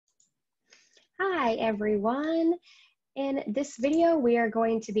Hi everyone. In this video, we are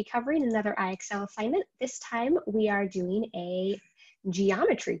going to be covering another IXL assignment. This time we are doing a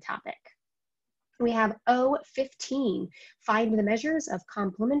geometry topic. We have O15, find the measures of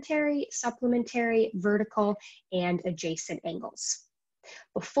complementary, supplementary, vertical, and adjacent angles.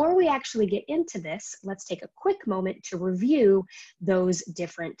 Before we actually get into this, let's take a quick moment to review those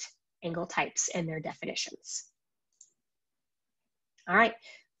different angle types and their definitions. All right.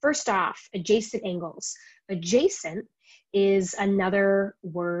 First off, adjacent angles. Adjacent is another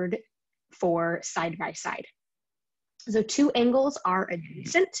word for side by side. So two angles are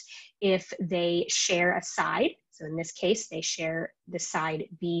adjacent if they share a side. So in this case, they share the side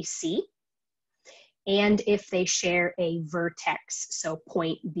BC. And if they share a vertex, so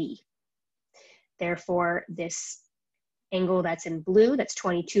point B. Therefore, this angle that's in blue, that's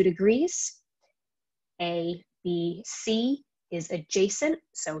 22 degrees, ABC is adjacent,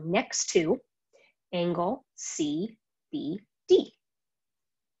 so next to angle CBD.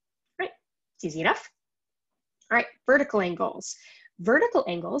 Right, it's easy enough. All right, vertical angles. Vertical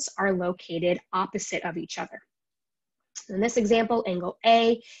angles are located opposite of each other. In this example, angle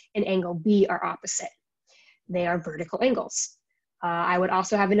A and angle B are opposite. They are vertical angles. I would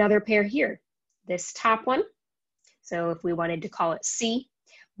also have another pair here. This top one, so if we wanted to call it C,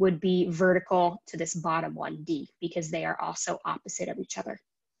 would be vertical to this bottom one, D, because they are also opposite of each other.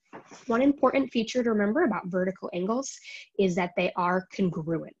 One important feature to remember about vertical angles is that they are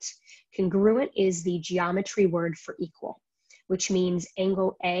congruent. Congruent is the geometry word for equal, which means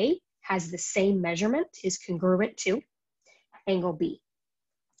angle A has the same measurement, is congruent to angle B.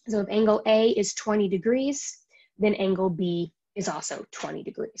 So if angle A is 20 degrees, then angle B is also 20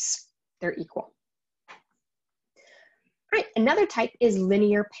 degrees. They're equal. All right, another type is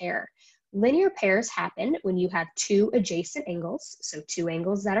linear pair. Linear pairs happen when you have two adjacent angles, so two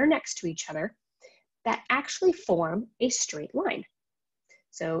angles that are next to each other, that actually form a straight line.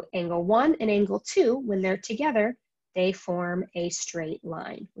 So angle 1 and angle 2, when they're together, they form a straight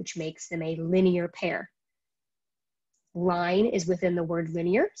line, which makes them a linear pair. Line is within the word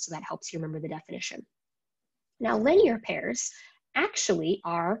linear, so that helps you remember the definition. Now, linear pairs actually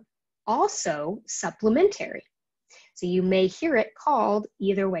are also supplementary. So you may hear it called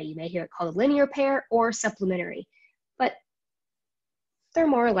either way. You may hear it called a linear pair or supplementary, but they're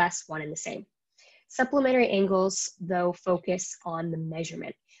more or less one and the same. Supplementary angles, though, focus on the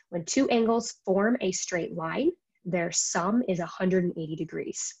measurement. When two angles form a straight line, their sum is 180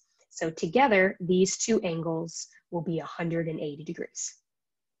 degrees. So together, these two angles will be 180 degrees.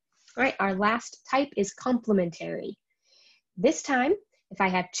 All right, our last type is complementary. This time, if I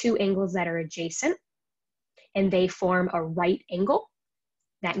have two angles that are adjacent, and they form a right angle,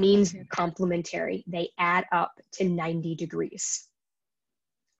 that means they're complementary. They add up to 90 degrees.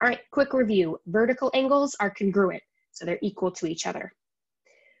 All right, quick review. Vertical angles are congruent, so they're equal to each other.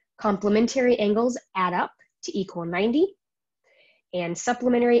 Complementary angles add up to equal 90, and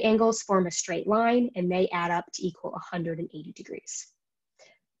supplementary angles form a straight line, and they add up to equal 180 degrees.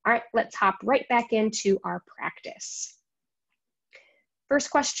 All right, let's hop right back into our practice. First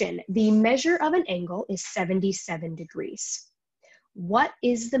question, the measure of an angle is 77 degrees. What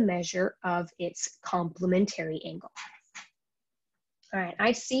is the measure of its complementary angle? All right,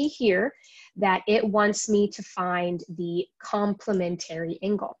 I see here that it wants me to find the complementary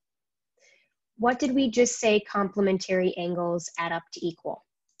angle. What did we just say complementary angles add up to equal?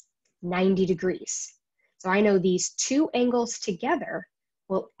 90 degrees. So I know these two angles together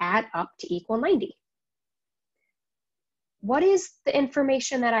will add up to equal 90. What is the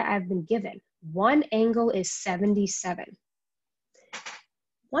information that I've been given? One angle is 77.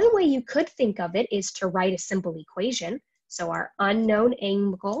 One way you could think of it is to write a simple equation. So our unknown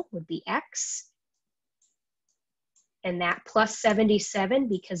angle would be x, and that plus 77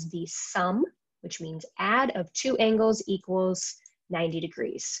 because the sum, which means add of two angles, equals 90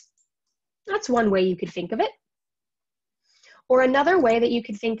 degrees. That's one way you could think of it. Or another way that you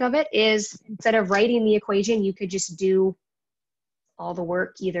could think of it is instead of writing the equation, you could just do all the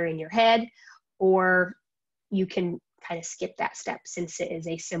work either in your head, or you can kind of skip that step since it is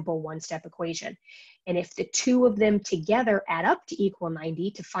a simple one-step equation. And if the two of them together add up to equal 90,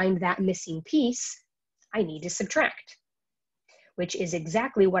 to find that missing piece, I need to subtract, which is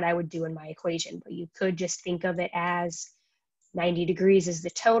exactly what I would do in my equation. But you could just think of it as 90 degrees is the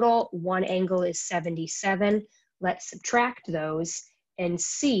total, one angle is 77. Let's subtract those and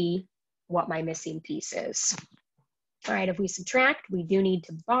see what my missing piece is. All right, if we subtract, we do need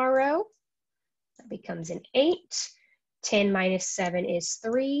to borrow. That becomes an 8. 10 minus 7 is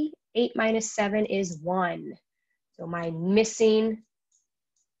 3. 8 minus 7 is 1. So my missing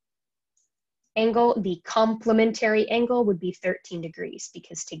angle, the complementary angle would be 13 degrees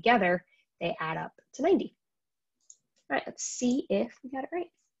because together they add up to 90. All right, let's see if we got it right.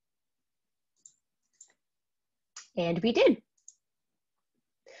 And we did.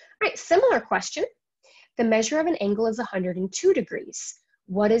 All right, similar question. The measure of an angle is 102 degrees.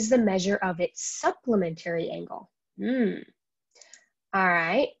 What is the measure of its supplementary angle? All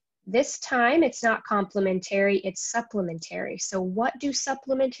right, this time it's not complementary, it's supplementary. So what do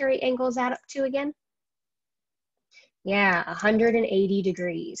supplementary angles add up to again? Yeah, 180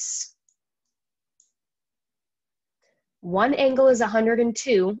 degrees. One angle is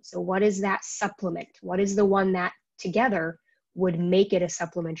 102, so what is that supplement? What is the one that together would make it a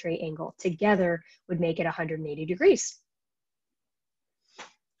supplementary angle? Together would make it 180 degrees.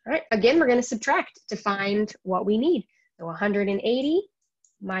 All right, again, we're going to subtract to find what we need. So 180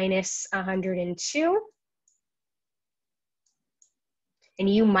 minus 102. And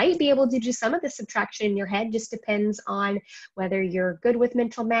you might be able to do some of the subtraction in your head, just depends on whether you're good with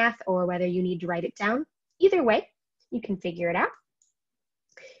mental math or whether you need to write it down. Either way, you can figure it out.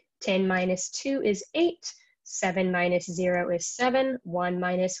 10 minus 2 is 8. 7 minus 0 is 7. 1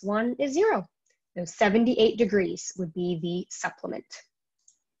 minus 1 is 0. So 78 degrees would be the supplement.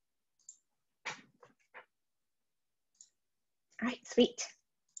 All right, sweet.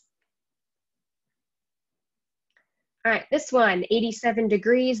 All right, this one, 87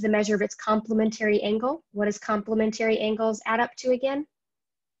 degrees, the measure of its complementary angle. What does complementary angles add up to again?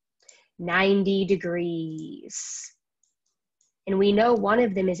 90 degrees. And we know one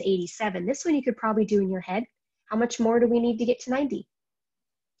of them is 87. This one you could probably do in your head. How much more do we need to get to 90?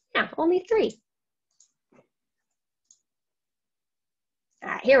 Yeah, only 3. All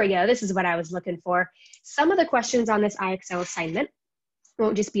right, here we go. This is what I was looking for. Some of the questions on this IXL assignment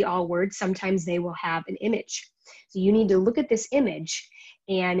won't just be all words. Sometimes they will have an image. So you need to look at this image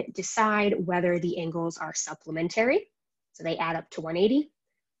and decide whether the angles are supplementary. So they add up to 180.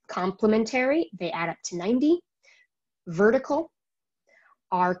 Complementary, they add up to 90. Vertical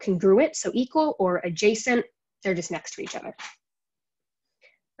are congruent, so equal, or adjacent, they're just next to each other.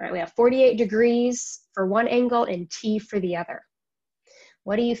 All right, we have 48 degrees for one angle and T for the other.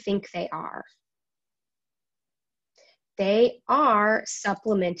 What do you think they are? They are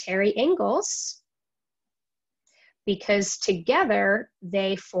supplementary angles because together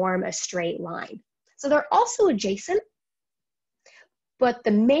they form a straight line. So they're also adjacent, but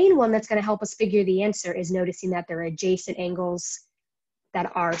the main one that's going to help us figure the answer is noticing that they're adjacent angles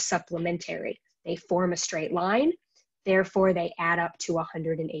that are supplementary. They form a straight line, therefore they add up to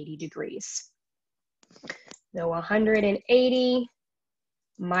 180 degrees. So 180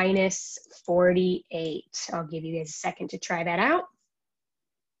 minus 48. I'll give you guys a second to try that out.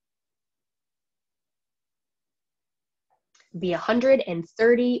 Be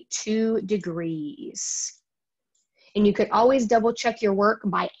 132 degrees. And you could always double check your work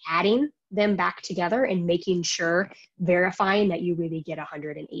by adding them back together and making sure, verifying that you really get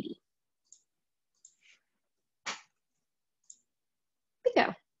 180. There we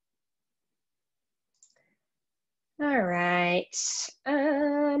go. All right,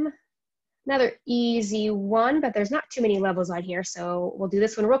 another easy one, but there's not too many levels on here, so we'll do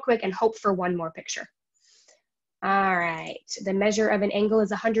this one real quick and hope for one more picture. All right, the measure of an angle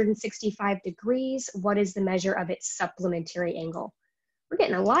is 165 degrees. What is the measure of its supplementary angle? We're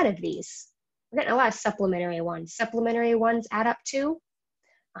getting a lot of these. We're getting a lot of supplementary ones. Supplementary ones add up to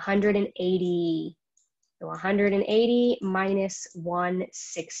 180. So 180 minus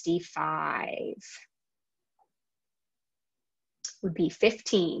 165 would be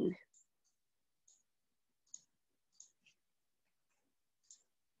 15.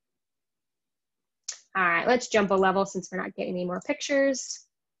 All right, let's jump a level since we're not getting any more pictures.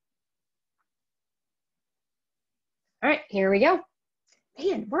 All right, here we go.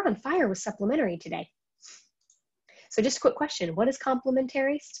 Man, we're on fire with supplementary today. So just a quick question, what is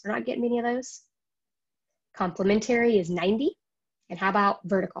complementary? Since we're not getting many of those. Complementary is 90, and how about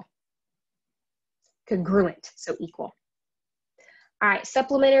vertical? Congruent, so equal. All right,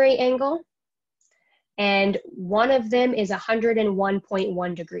 supplementary angle, and one of them is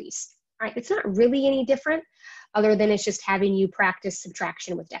 101.1 degrees. All right, it's not really any different other than it's just having you practice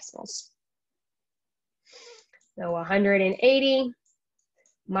subtraction with decimals. So 180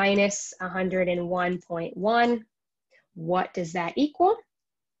 minus 101.1, what does that equal?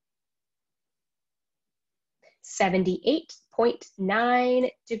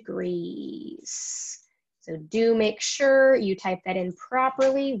 78.9 degrees. So do make sure you type that in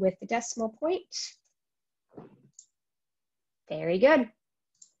properly with the decimal point. Very good.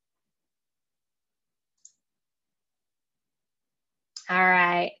 All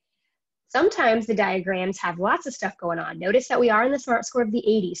right, Sometimes the diagrams have lots of stuff going on. Notice that we are in the SMART score of the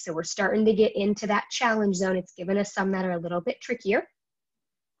 80, so we're starting to get into that challenge zone. It's given us some that are a little bit trickier.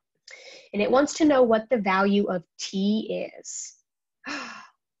 And it wants to know what the value of T is. Oh,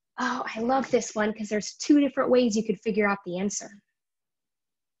 I love this one because there's two different ways you could figure out the answer.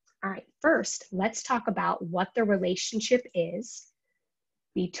 All right, first, let's talk about what the relationship is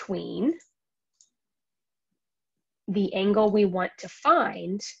between the angle we want to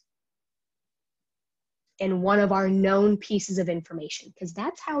find and one of our known pieces of information, because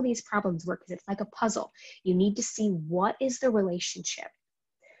that's how these problems work, because it's like a puzzle. You need to see what is the relationship.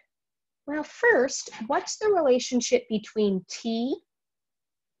 Well, first, what's the relationship between T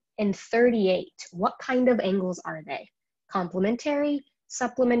and 38? What kind of angles are they? Complementary,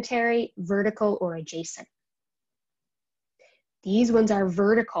 supplementary, vertical, or adjacent? These ones are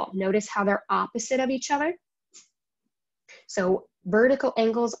vertical. Notice how they're opposite of each other. So vertical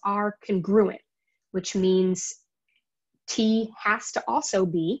angles are congruent, which means T has to also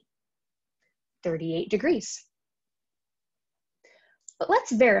be 38 degrees. But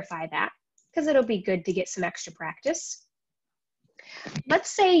let's verify that because it'll be good to get some extra practice. Let's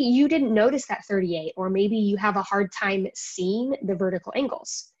say you didn't notice that 38, or maybe you have a hard time seeing the vertical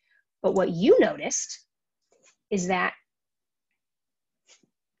angles. But what you noticed is that,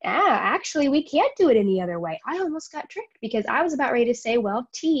 actually we can't do it any other way. I almost got tricked because I was about ready to say, well,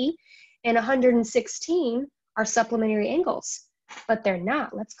 T and 116 are supplementary angles, but they're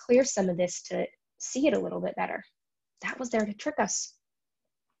not. Let's clear some of this to see it a little bit better. That was there to trick us.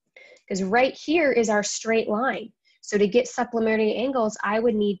 Because right here is our straight line. So to get supplementary angles, I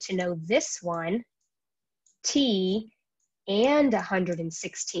would need to know this one, T, and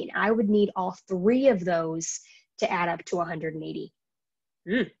 116. I would need all three of those to add up to 180.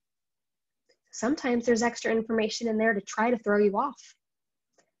 Sometimes there's extra information in there to try to throw you off.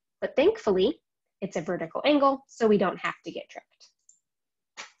 But thankfully, it's a vertical angle, so we don't have to get tricked.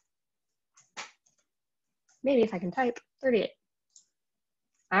 Maybe if I can type, 38.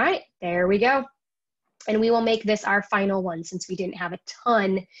 All right, there we go. And we will make this our final one since we didn't have a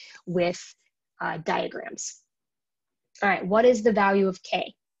ton with diagrams. All right, what is the value of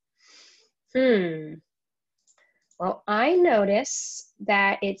K? Well, I notice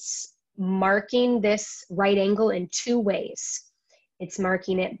that it's marking this right angle in two ways. It's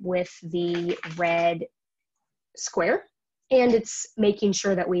marking it with the red square, and it's making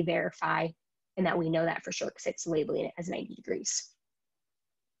sure that we verify and that we know that for sure because it's labeling it as 90 degrees.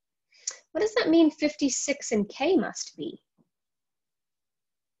 What does that mean 56 and K must be?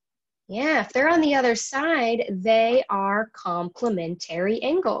 Yeah, if they're on the other side, they are complementary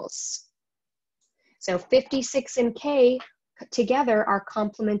angles. So 56 and K together are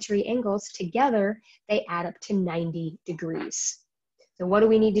complementary angles. Together, they add up to 90 degrees. So what do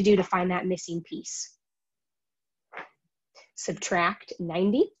we need to do to find that missing piece? Subtract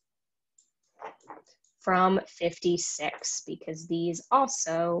 90 from 56 because these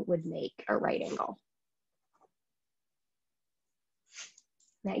also would make a right angle.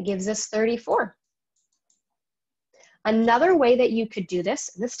 That gives us 34. Another way that you could do this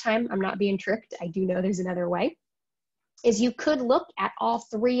time I'm not being tricked, I do know there's another way, is you could look at all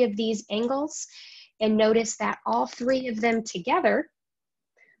three of these angles and notice that all three of them together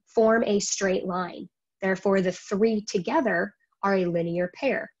form a straight line. Therefore, the three together are a linear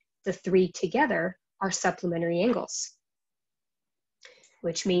pair. The three together are supplementary angles,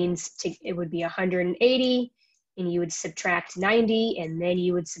 which means it would be 180, and you would subtract 90, and then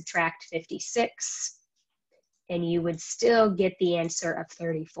you would subtract 56, and you would still get the answer of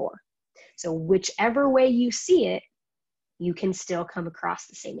 34. So whichever way you see it, you can still come across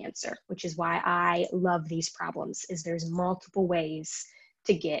the same answer, which is why I love these problems, is there's multiple ways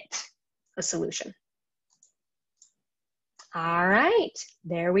to get a solution. All right,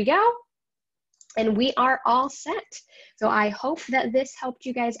 there we go. And we are all set. So I hope that this helped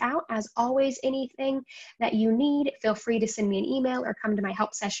you guys out. As always, anything that you need, feel free to send me an email or come to my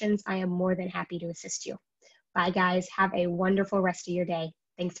help sessions. I am more than happy to assist you. Bye guys, have a wonderful rest of your day.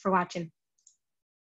 Thanks for watching.